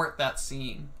support that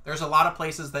seeing. There's a lot of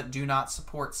places that do not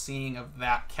support seeing of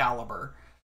that caliber.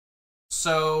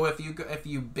 So if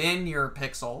you bend your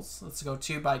pixels, let's go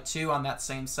 2x2 on that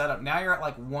same setup, now you're at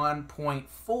like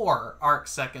 1.4 arc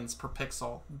seconds per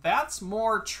pixel. That's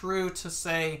more true to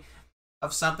say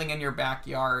of something in your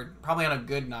backyard, probably on a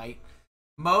good night.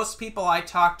 Most people I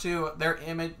talk to, their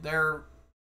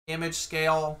image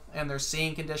scale and their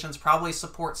seeing conditions probably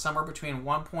support somewhere between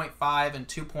 1.5 and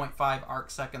 2.5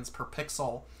 arc seconds per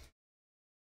pixel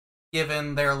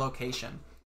given their location.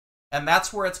 And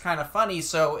that's where it's kind of funny.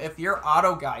 So if you're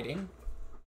auto guiding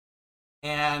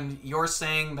and you're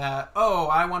saying that, oh,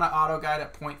 I want to auto guide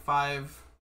at 0.5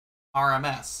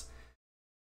 RMS,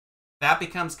 that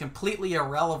becomes completely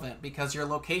irrelevant because your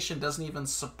location doesn't even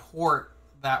support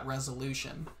that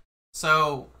resolution.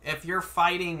 So if you're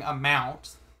fighting a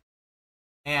mount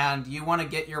and you want to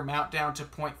get your mount down to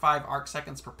 0.5 arc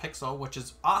seconds per pixel, which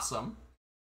is awesome,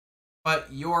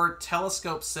 but your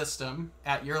telescope system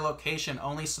at your location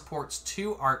only supports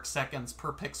 2 arc seconds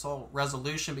per pixel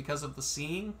resolution because of the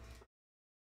seeing,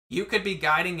 you could be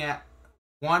guiding at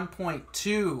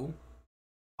 1.2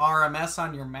 RMS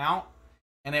on your mount,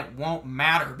 and it won't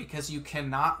matter because you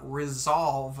cannot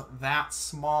resolve that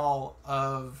small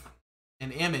of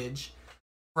an image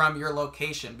from your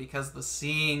location because the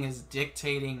seeing is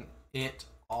dictating it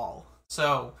all.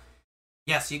 So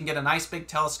yes, you can get a nice big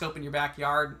telescope in your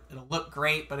backyard. It'll look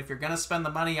great, but if you're going to spend the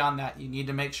money on that, you need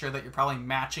to make sure that you're probably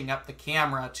matching up the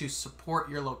camera to support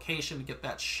your location to get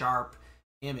that sharp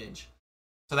image.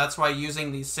 So that's why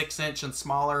using these 6-inch and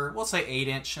smaller, we'll say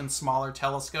 8-inch and smaller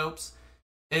telescopes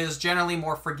is generally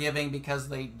more forgiving because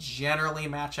they generally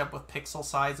match up with pixel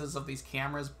sizes of these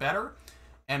cameras better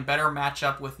and better match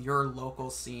up with your local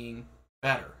seeing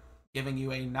better, giving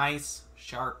you a nice,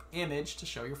 sharp image to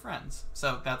show your friends.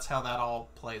 So that's how that all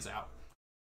plays out.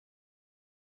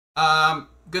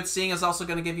 Good seeing is also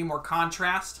going to give you more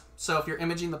contrast. So if you're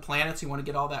imaging the planets, you want to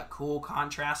get all that cool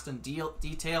contrast and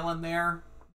detail in there.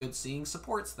 Good seeing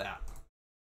supports that.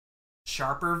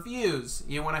 Sharper views.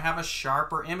 You want to have a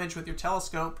sharper image with your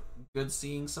telescope. Good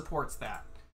seeing supports that.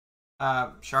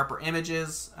 Sharper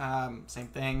images, same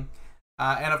thing.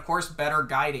 And of course, better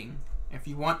guiding. If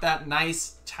you want that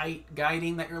nice, tight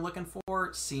guiding that you're looking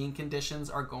for, seeing conditions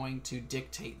are going to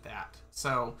dictate that.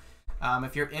 So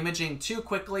if you're imaging too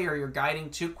quickly or you're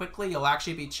guiding too quickly, you'll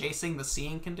actually be chasing the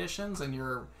seeing conditions, and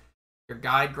your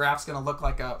guide graph's going to look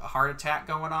like a heart attack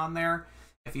going on there.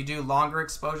 If you do longer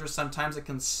exposures, sometimes it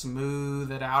can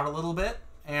smooth it out a little bit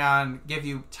and give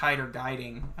you tighter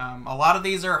guiding. A lot of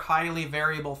these are highly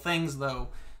variable things, though.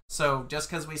 So just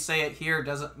because we say it here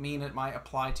doesn't mean it might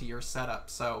apply to your setup.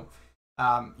 So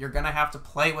you're going to have to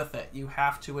play with it. You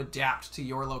have to adapt to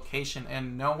your location,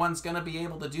 and no one's going to be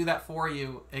able to do that for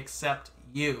you except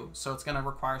you. So it's going to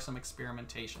require some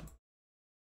experimentation.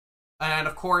 And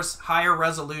of course, higher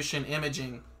resolution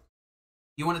imaging.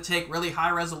 You want to take really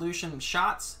high resolution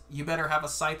shots, you better have a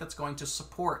site that's going to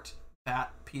support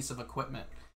that piece of equipment.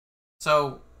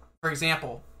 So, for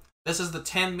example, this is the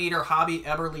 10-meter Hobby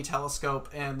Eberly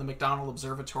telescope in the McDonald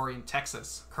Observatory in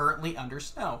Texas, currently under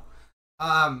snow.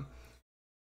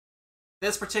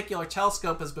 This particular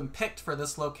telescope has been picked for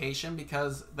this location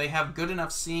because they have good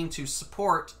enough seeing to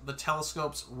support the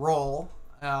telescope's role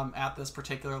at this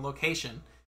particular location.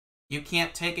 You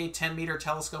can't take a 10-meter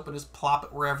telescope and just plop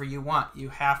it wherever you want. You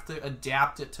have to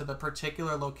adapt it to the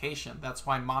particular location. That's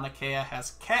why Mauna Kea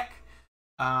has Keck.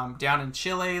 Down in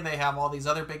Chile, they have all these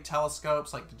other big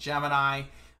telescopes like the Gemini,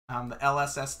 the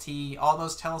LSST. All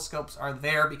those telescopes are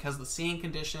there because the seeing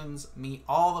conditions meet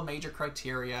all the major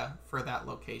criteria for that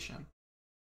location.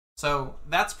 So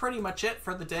that's pretty much it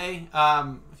for the day.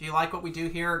 If you like what we do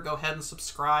here, go ahead and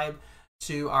subscribe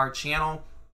to our channel.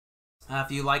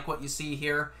 If you like what you see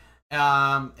here,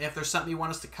 if there's something you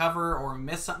want us to cover or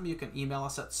miss something, you can email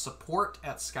us at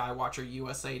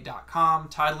support@skywatcherusa.com.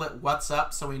 Title it What's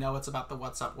Up so we know it's about the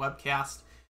What's Up webcast.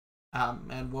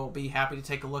 And we'll be happy to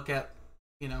take a look at,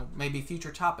 maybe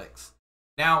future topics.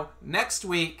 Now, next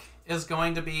week is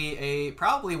going to be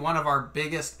probably one of our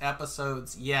biggest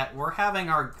episodes yet. We're having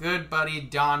our good buddy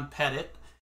Don Pettit.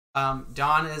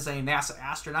 Don is a NASA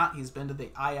astronaut. He's been to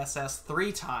the ISS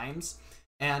 3 times.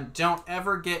 And don't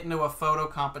ever get into a photo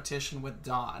competition with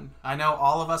Don. I know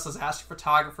all of us as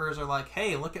astrophotographers are like,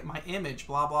 hey, look at my image,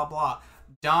 blah, blah, blah.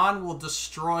 Don will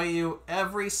destroy you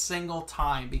every single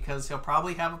time because he'll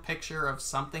probably have a picture of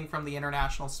something from the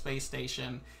International Space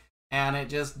Station and it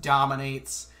just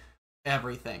dominates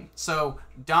everything. So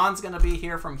Don's going to be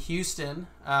here from Houston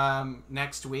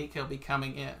next week. He'll be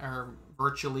coming in or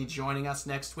virtually joining us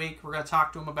next week. We're going to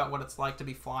talk to him about what it's like to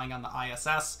be flying on the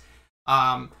ISS.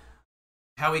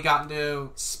 How he got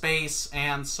into space,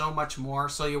 and so much more.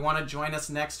 So you want to join us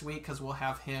next week because we'll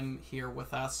have him here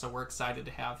with us. So we're excited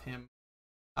to have him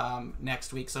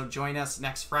next week. So join us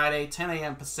next Friday, 10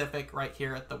 a.m. Pacific, right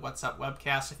here at the What's Up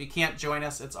webcast. If you can't join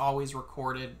us, it's always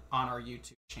recorded on our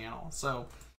YouTube channel. So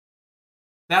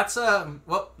that's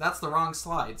that's the wrong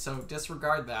slide. So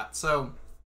disregard that. So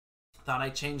thought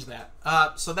I'd change that.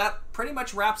 So that pretty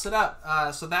much wraps it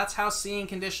up. So that's how seeing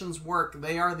conditions work.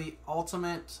 They are the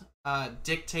ultimate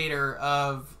dictator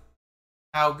of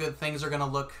how good things are going to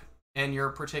look in your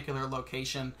particular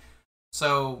location.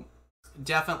 So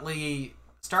definitely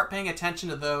start paying attention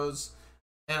to those.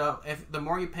 If the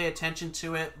more you pay attention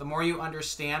to it, the more you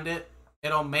understand it,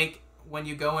 it'll make when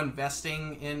you go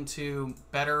investing into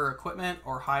better equipment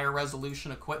or higher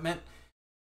resolution equipment,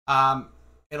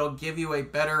 it'll give you a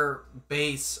better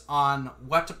base on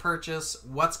what to purchase,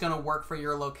 what's going to work for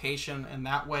your location, and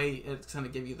that way it's going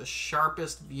to give you the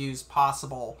sharpest views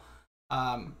possible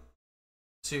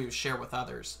to share with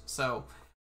others. So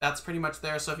that's pretty much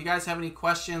there. So if you guys have any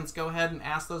questions, go ahead and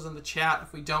ask those in the chat.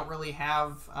 If we don't really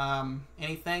have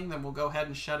anything, then we'll go ahead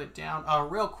and shut it down.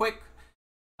 Real quick,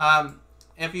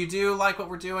 if you do like what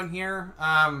we're doing here,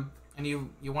 and you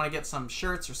want to get some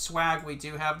shirts or swag, we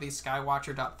do have the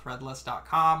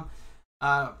skywatcher.threadless.com.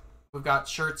 We've got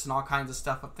shirts and all kinds of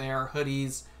stuff up there,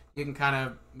 hoodies. You can kind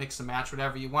of mix and match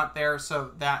whatever you want there.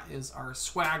 So that is our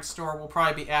swag store. We'll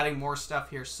probably be adding more stuff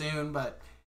here soon, but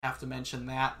have to mention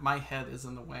that. My head is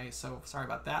in the way, so sorry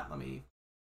about that.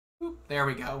 There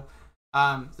we go.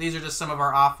 These are just some of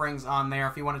our offerings on there.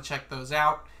 If you want to check those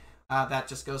out, that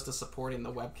just goes to supporting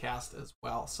the webcast as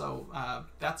well. So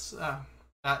that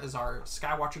is our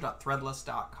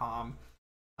skywatcher.threadless.com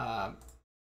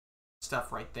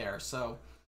stuff right there. So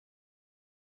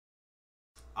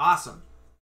awesome.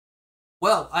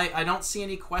 Well, I don't see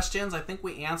any questions. I think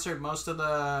we answered most of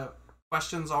the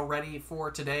questions already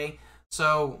for today.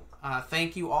 So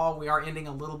thank you all. We are ending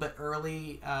a little bit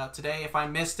early today. If I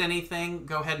missed anything,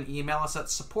 go ahead and email us at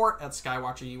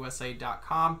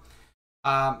support@skywatcherusa.com.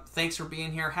 Thanks for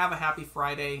being here. Have a happy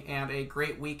Friday and a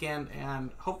great weekend.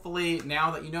 And hopefully now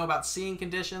that you know about seeing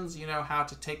conditions, you know how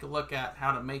to take a look at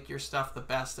how to make your stuff the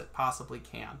best it possibly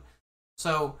can.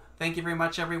 So thank you very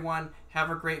much, everyone. Have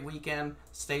a great weekend.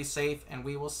 Stay safe, and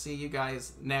we will see you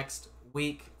guys next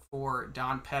week for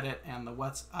Don Pettit and the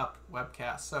What's Up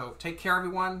webcast. So take care,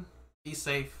 everyone. Be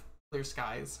safe. Clear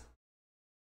skies.